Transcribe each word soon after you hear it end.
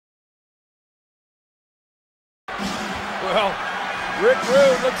Well, Rick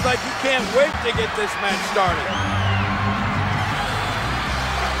Rude looks like he can't wait to get this match started.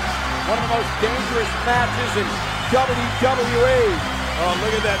 One of the most dangerous matches in WWE. Oh,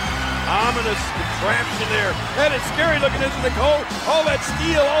 look at that ominous contraption there. That is scary looking, isn't it, Cole? All that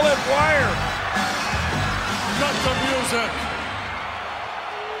steel, all that wire. Cut the music.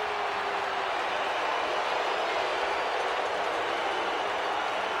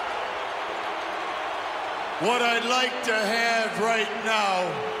 What I'd like to have right now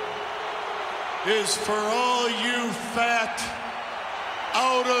is for all you fat,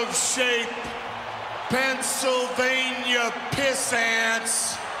 out of shape Pennsylvania piss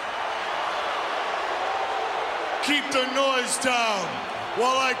ants, keep the noise down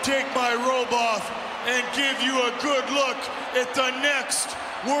while I take my robe off and give you a good look at the next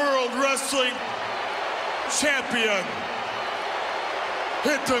World Wrestling Champion.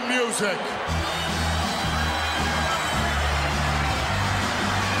 Hit the music.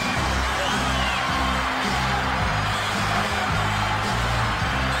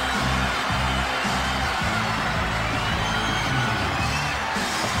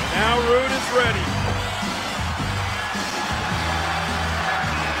 Now Rude is ready.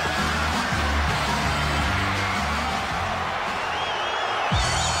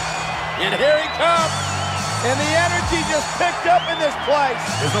 And here he comes. And the energy just picked up in this place.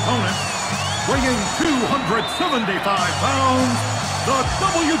 His opponent, weighing 275 pounds, the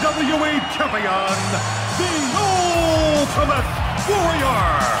WWE Champion, the Ultimate Warrior.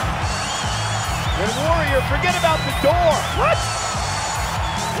 And Warrior, forget about the door. What?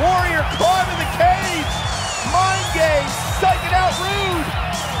 Warrior climbing the cage. Mind games, psyching out Rude.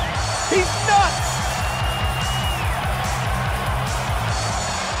 He's nuts.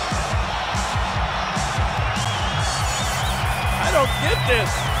 I don't get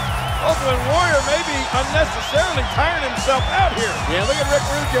this. Ultimate Warrior may be unnecessarily tiring himself out here. Yeah, look at Rick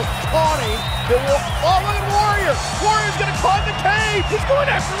Rude just taunting the oh, look at Warrior. Warrior's gonna climb the cage. He's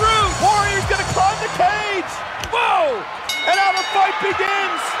going after Rude. Warrior's gonna climb the cage. Whoa! And now the fight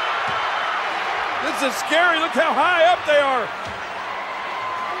begins. This is scary. Look how high up they are.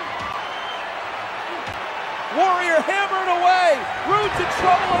 Warrior hammering away. Rude's in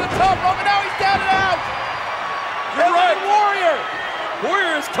trouble on the top rope, and now he's down and out. You're right. Warrior.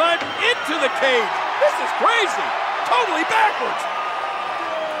 Warrior is climbed into the cage. This is crazy. Totally backwards.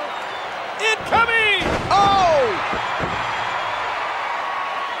 Incoming! Oh!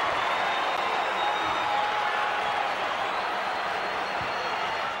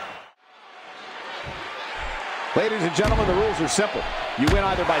 Ladies and gentlemen, the rules are simple. You win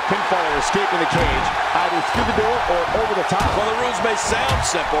either by pinfall or escaping the cage, either through the door or over the top. Well, the rules may sound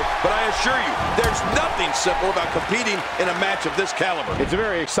simple, but I assure you, there's nothing simple about competing in a match of this caliber. It's a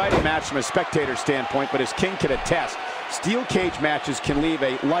very exciting match from a spectator standpoint, but as King can attest, steel cage matches can leave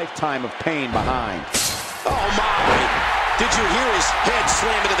a lifetime of pain behind. Oh my! Did you hear his head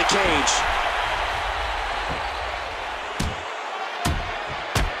slam into the cage?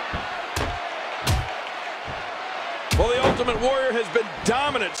 Well, the Ultimate Warrior has been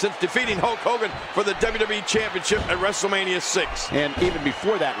dominant since defeating Hulk Hogan for the WWE Championship at WrestleMania 6. And even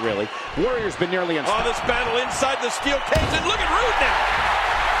before that, really, Warrior's been nearly unstoppable. Oh, this battle inside the steel cage, and look at Rude now!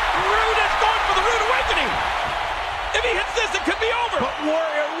 Rude is going for the Rude Awakening! If he hits this, it could be over! But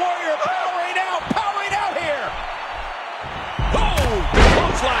Warrior powering out here! Oh, big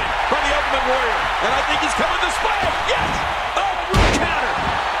clothesline by the Ultimate Warrior, and I think he's coming this way! Yes! Oh, Rude counter!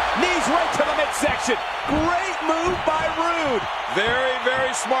 Knees right to the midsection. Great move by Rude. Very,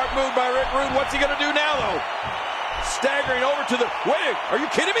 very smart move by Rick Rude. What's he going to do now, though? Staggering over to the... Wait, are you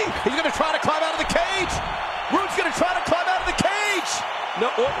kidding me? He's going to try to climb out of the cage. Rude's going to try to climb out of the cage. No,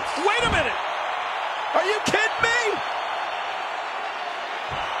 wait a minute. Are you kidding me?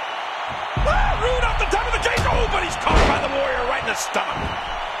 Ah, Rude off the top of the cage. Oh, but he's caught by the Warrior right in the stomach.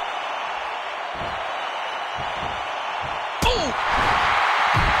 Oh!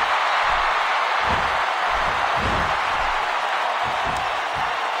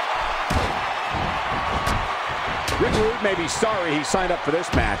 Rick Rude may be sorry he signed up for this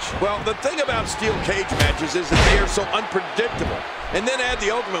match. Well, the thing about steel cage matches is that they are so unpredictable. And then add the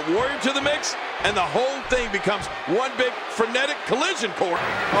Ultimate Warrior to the mix, and the whole thing becomes one big frenetic collision course.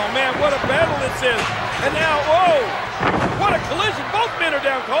 Oh, man, what a battle this is. And now, whoa, what a collision. Both men are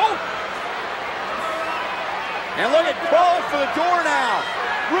down, Cole. And look at crawling for the door now.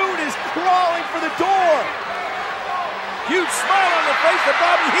 Rude is crawling for the door. Huge smile on the face of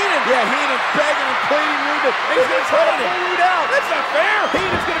Bobby Heenan. Yeah, Heenan begging and pleading Rude to... He's going to try to pull Rude out. That's not fair.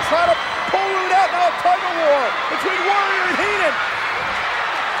 Heenan's going to try to pull Rude out. Now a tug of war between Warrior and Heenan.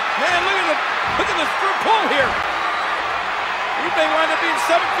 Man, look at this pull here. He may wind up being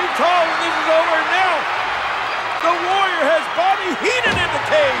 7 feet tall when this is over. And now, the Warrior has Bobby Heenan in the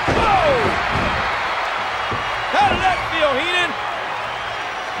cage. Whoa! How did that feel, Heenan?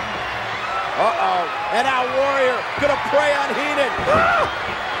 Uh-oh. And now Warrior gonna prey on Heenan.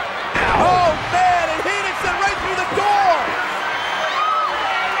 Oh, man, and Heenan sent right through the door.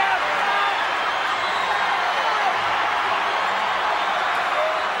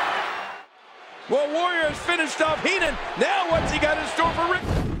 Well, Warrior has finished off Heenan. Now what's he got in store for Rick?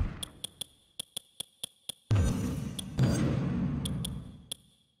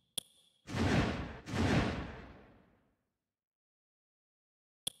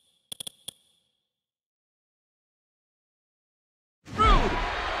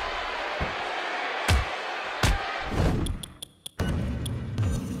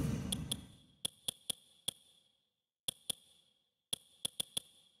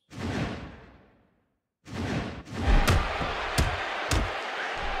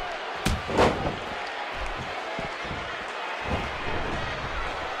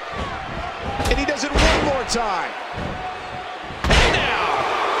 And he does it one more time. And now.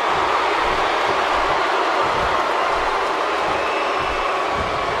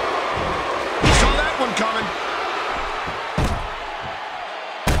 He saw that one coming.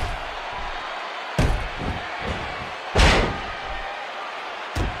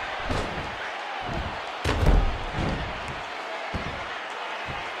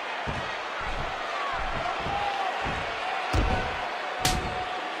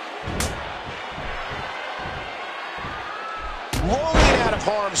 Rolling out of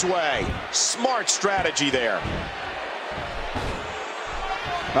harm's way. Smart strategy there.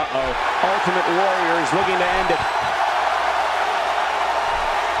 Uh-oh. Ultimate Warrior is looking to end it.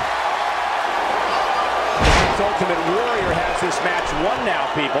 Ultimate Warrior has this match won now,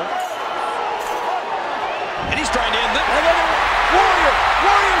 people. And he's trying to end it. And then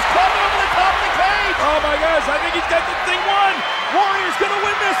Warrior's climbing over the top of the cage. Oh my gosh, I think he's got the thing won. Warrior's gonna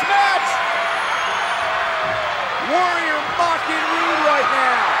win this match. Warrior mocking Rude right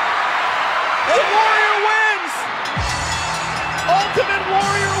now. And Warrior wins. Ultimate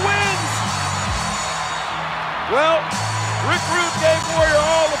Warrior wins. Well, Rick Rude gave Warrior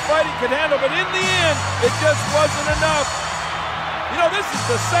all the fight he could handle, but in the end, it just wasn't enough. You know, this is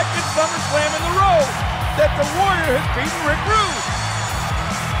the second SummerSlam in a row that the Warrior has beaten Rick Rude.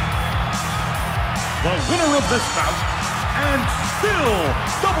 The winner of this bout, and still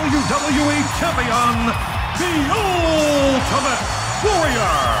WWE Champion, the Ultimate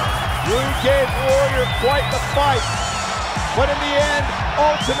Warrior. Rude gave Warrior quite the fight, but in the end,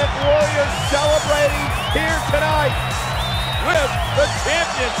 Ultimate Warrior celebrating here tonight with the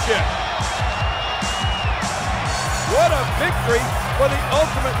championship. What a victory for the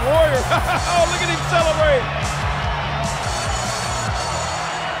Ultimate Warrior. Oh, look at him celebrate.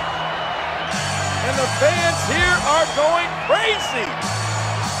 And the fans here are going crazy.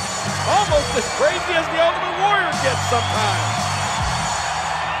 Almost as crazy as the Ultimate Warrior gets sometimes.